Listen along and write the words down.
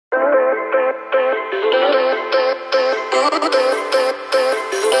Hey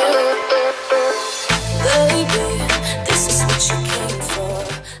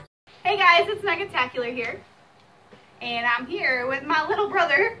guys, it's Nuggettacular here, and I'm here with my little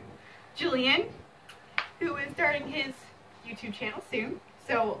brother, Julian, who is starting his YouTube channel soon,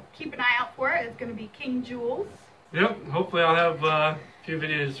 so keep an eye out for it. It's going to be King Jewelz. Yep, hopefully I'll have a few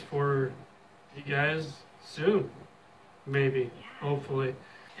videos for you guys soon, maybe, hopefully.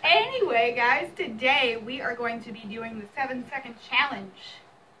 Anyway guys, today we are going to be doing the 7-second challenge.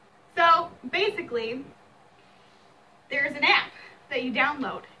 So basically, there's an app that you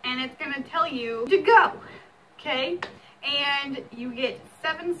download, and it's going to tell you to go, okay? And you get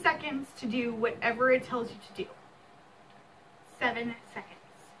 7 seconds to do whatever it tells you to do. 7 seconds.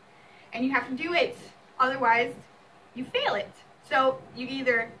 And you have to do it, otherwise you fail it. So you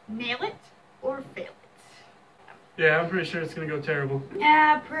either nail it or fail it. Yeah, I'm pretty sure it's going to go terrible.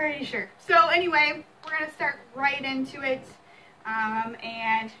 Yeah, pretty sure. So anyway, we're going to start right into it,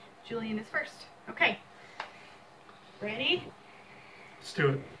 and Julian is first. Okay. Ready? Let's do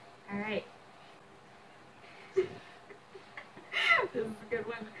it. All right. This is a good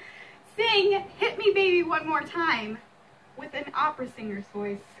one. Sing "Hit Me Baby One More Time" with an opera singer's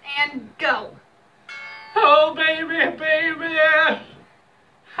voice, and go. Oh baby, baby,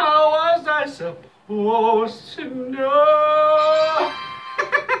 how was I supposed to know?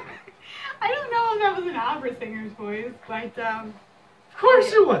 I don't know if that was an opera singer's voice, but of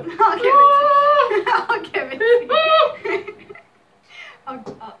course it was. I'll give it to you. I'll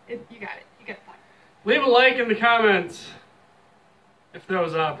give it to you. You got it. You got a point. Leave a like in the comments if that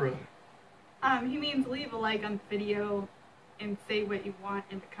was opera. He means leave a like on the video and say what you want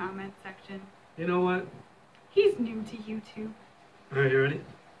in the comment section. You know what? He's new to YouTube. Alright, you ready?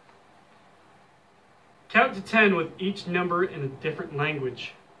 Count to 10 with each number in a different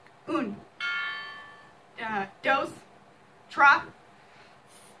language. Un. Dos. Tra.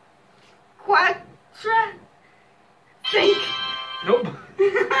 Quatra. Cinq. Nope.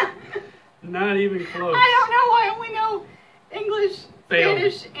 Not even close. I don't know. I only know English, Failed.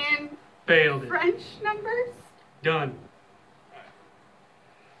 Spanish, and Failed it. French numbers. Done.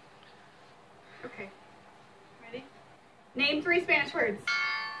 Okay. Ready? Name 3 Spanish words.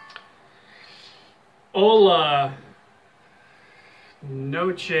 Hola.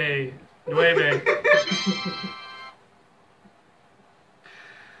 Noche. Nueve.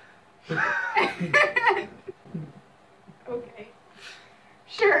 Okay.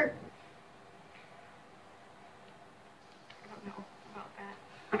 Sure. I don't know about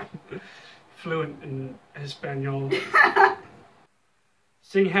that. Fluent in Espanol.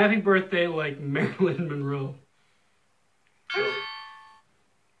 Sing Happy Birthday like Marilyn Monroe.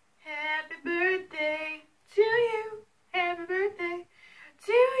 Happy birthday to you. Happy birthday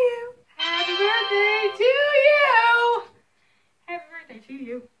to you. Happy birthday to you. Happy birthday to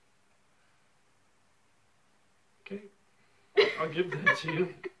you. Okay. I'll give that to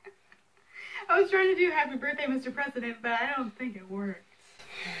you. I was trying to do Happy Birthday, Mr. President, but I don't think it worked.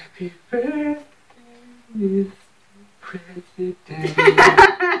 Happy birthday, Mr. President.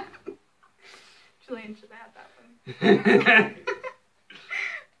 Julian should have had that one.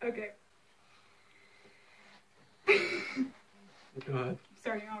 Okay. Go ahead. I'm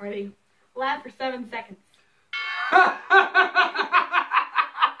starting already. Laugh for 7 seconds.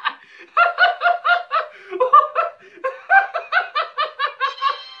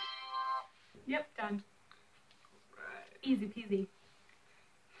 Yep, done. Right. Easy peasy.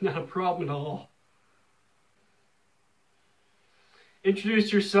 Not a problem at all.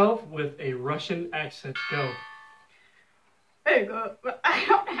 Introduce yourself with a Russian accent. Go. Hey, I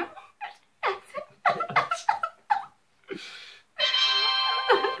don't have an accent.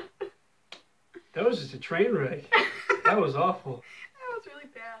 That was just a train wreck. That was awful. That was really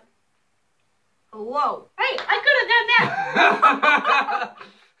bad. Hello. Hey, I could have done that.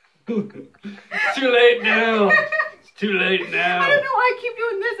 It's too late now. It's too late now. I don't know why I keep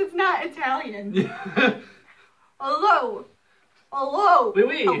doing this. It's not Italian. Hello. Hello. Oui,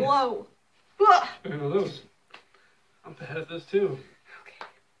 oui. Hello. I know those. I'm bad at this too. Okay.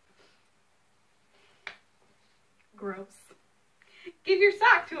 Gross. Give your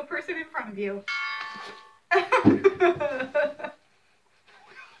sock to a person in front of you.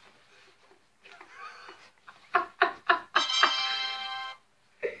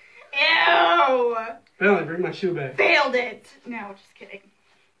 Ew! Billy, bring my shoe back. Failed it! No, just kidding.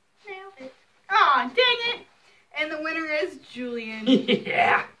 Nailed it. Aw, dang it! And the winner is Julian.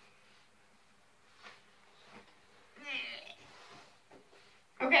 Yeah.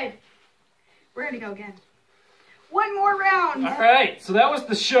 Okay. We're gonna go again. One more round. Alright, so that was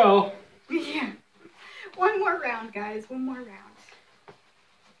the show. Yeah. One more round, guys. One more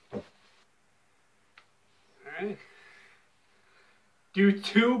round. Alright. Do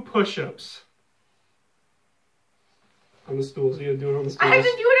 2 push-ups. On the stools. You gotta do it on the stools. I have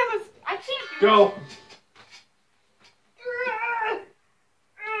to do it on the... I can't do Go! it.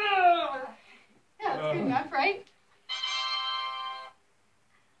 Yeah, that's good enough, right?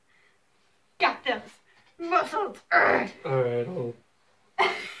 Got those muscles. Alright,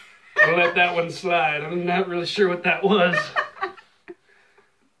 I'll let that one slide. I'm not really sure what that was.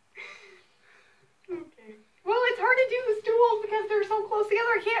 Okay. Well, it's hard to do the stools because they're so close together.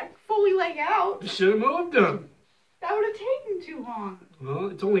 I can't fully leg out. You should have moved them. That would have taken too long.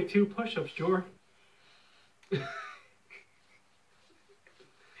 Well, it's only 2 push-ups, Jor. This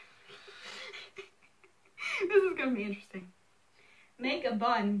is going to be interesting. Make a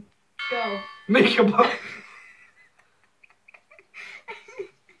bun. Go. Make a bun.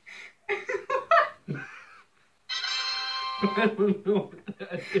 I don't know what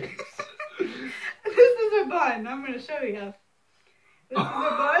that is. This is a bun. I'm going to show you. This is a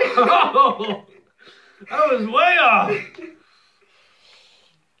bun. Oh, I was way off.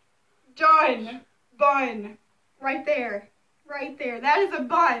 Done. Bun. Right there. Right there. That is a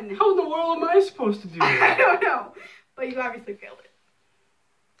bun. How in the world am I supposed to do I that? don't know. But you obviously failed it.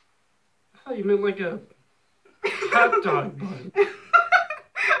 I thought you meant like a hot dog bun.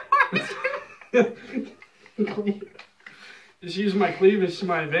 Just use my cleavage to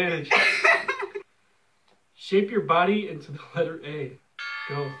my advantage. Shape your body into the letter A.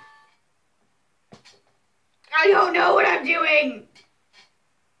 Go. I don't know what I'm doing.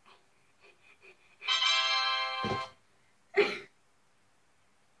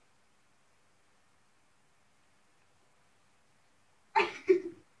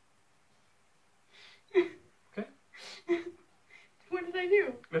 Okay. What did I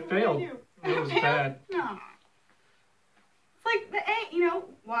do? It failed. It was bad. No. It's like the A, you know,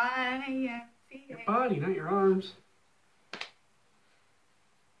 Y-M-C-A. Your body, not your arms.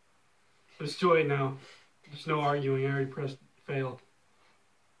 It's Joy now. There's no arguing. I already pressed fail.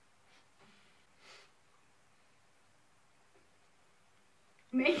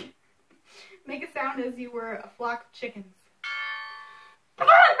 Make a sound as you were a flock of chickens.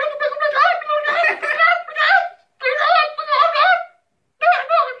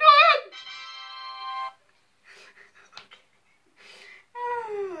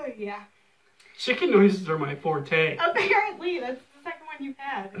 Oh, yeah. Chicken noises are my forte. Apparently, that's the second one you've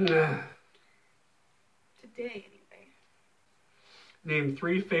had. Today, anyway. Name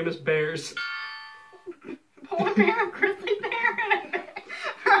 3 famous bears. Polar bear, grizzly bear, and a bear.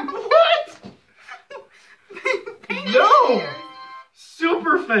 What? No!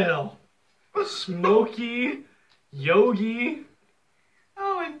 Super fail. Smokey, Yogi,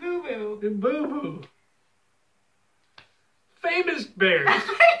 Oh, and Boo Boo. and Boo Boo. Famous bears. I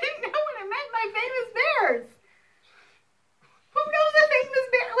didn't know what it meant by famous bears. Who knows a famous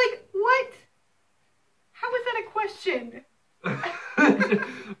bear? Like, what? How is that a question?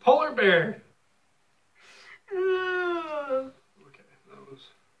 Polar bear. Ugh. Okay, that was...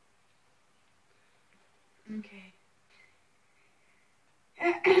 Okay.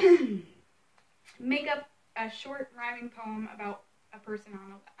 Make up a short rhyming poem about a person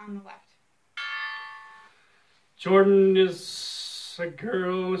on the left. Jordan is a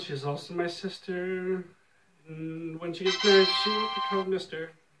girl. She's also my sister. And when she gets married, she will be called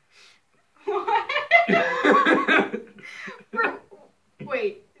Mister. What?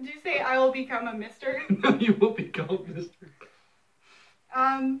 Wait, did you say I will become a mister? No, you will be called Mister.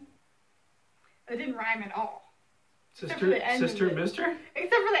 It didn't rhyme at all. Sister, Mister?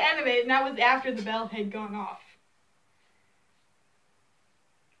 Except for the end of it, and that was after the bell had gone off.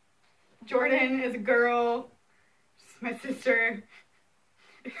 Jordan is a girl. She's my sister.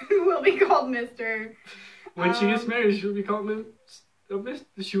 Who will be called Mister. When she gets married, she will be called Mister.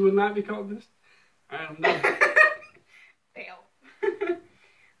 She will not be called Mister. I don't know. Fail.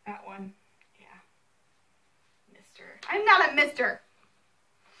 That one. Yeah. Mister. I'm not a mister.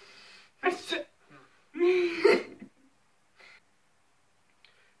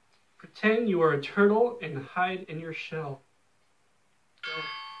 Pretend you are a turtle and hide in your shell. Go.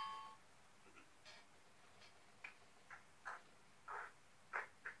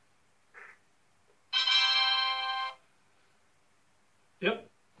 Yep.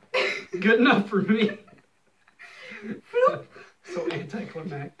 Good enough for me. So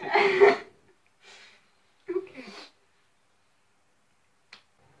anticlimactic. Okay.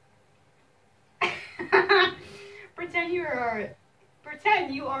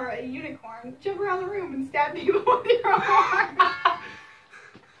 Pretend you are a unicorn. Jump around the room and stab people with your arm.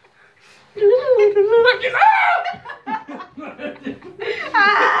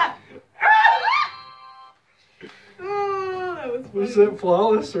 Was it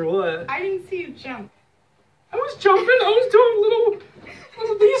flawless or what? I didn't see you jump. I was jumping. I was doing little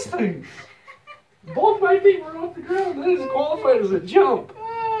these things. Both my feet were off the ground. That is qualified as a jump.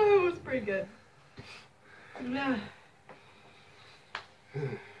 Oh, it was pretty good.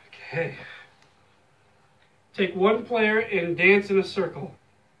 Okay. Take one player and dance in a circle.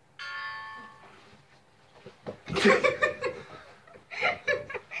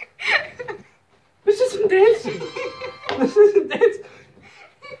 This isn't dancing. This isn't dancing.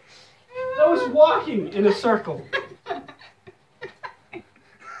 That was walking in a circle. That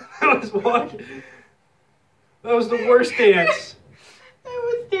was walking. That was the worst dance. I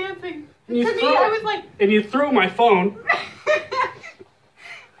was dancing. And you To me, I was like... And you threw my phone.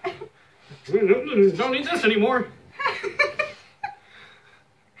 Don't need this anymore.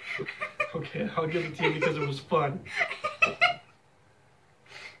 Okay, I'll give it to you because it was fun.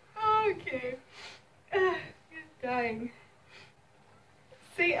 Okay. You're dying.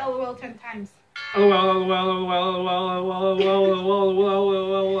 Say LOL 10 times. LOL.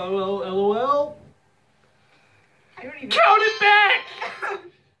 I don't even... Count it back!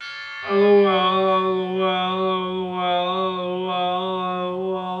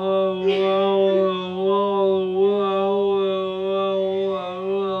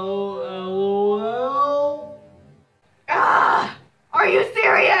 Ah! Are you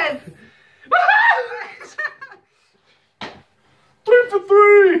serious? 3 for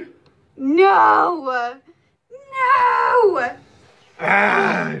 3! No! No!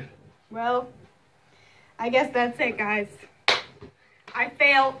 Ah. Well, I guess that's it, guys. I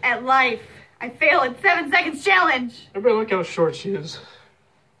fail at life. I fail at 7 seconds challenge. Everybody look how short she is.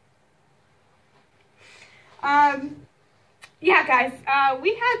 Yeah, guys,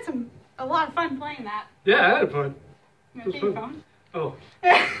 we had a lot of fun playing that. Yeah, I had fun. You want to take your phone? Oh.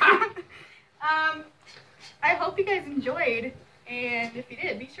 I hope you guys enjoyed, and if you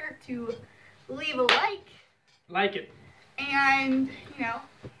did, be sure to leave a like. Like it. And, you know,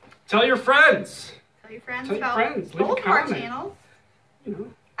 Tell your friends. tell your friends Tell your about friends. Leave a both of our comment. channels. You know,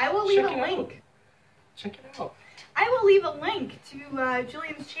 I will leave check a it link. out. Check it out. I will leave a link to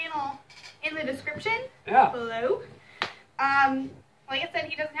Julian's channel in the description Yeah. below. Like I said,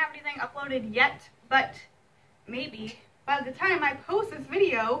 he doesn't have anything uploaded yet, but maybe by the time I post this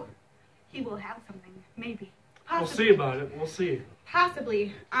video, he will have something. Maybe. We'll Possibly. see about it. We'll see.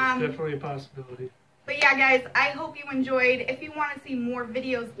 Possibly. Definitely a possibility. But yeah, guys, I hope you enjoyed. If you want to see more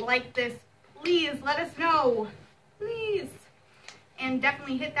videos like this, please let us know. Please. And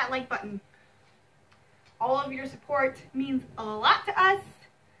definitely hit that like button. All of your support means a lot to us.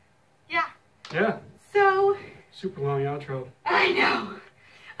 Yeah. Yeah. So. Super long outro. I know.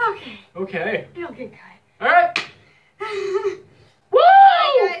 Okay. Okay. It'll get cut. All right. Woo!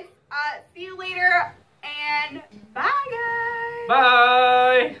 Bye, guys. See you later. And bye, guys. Bye.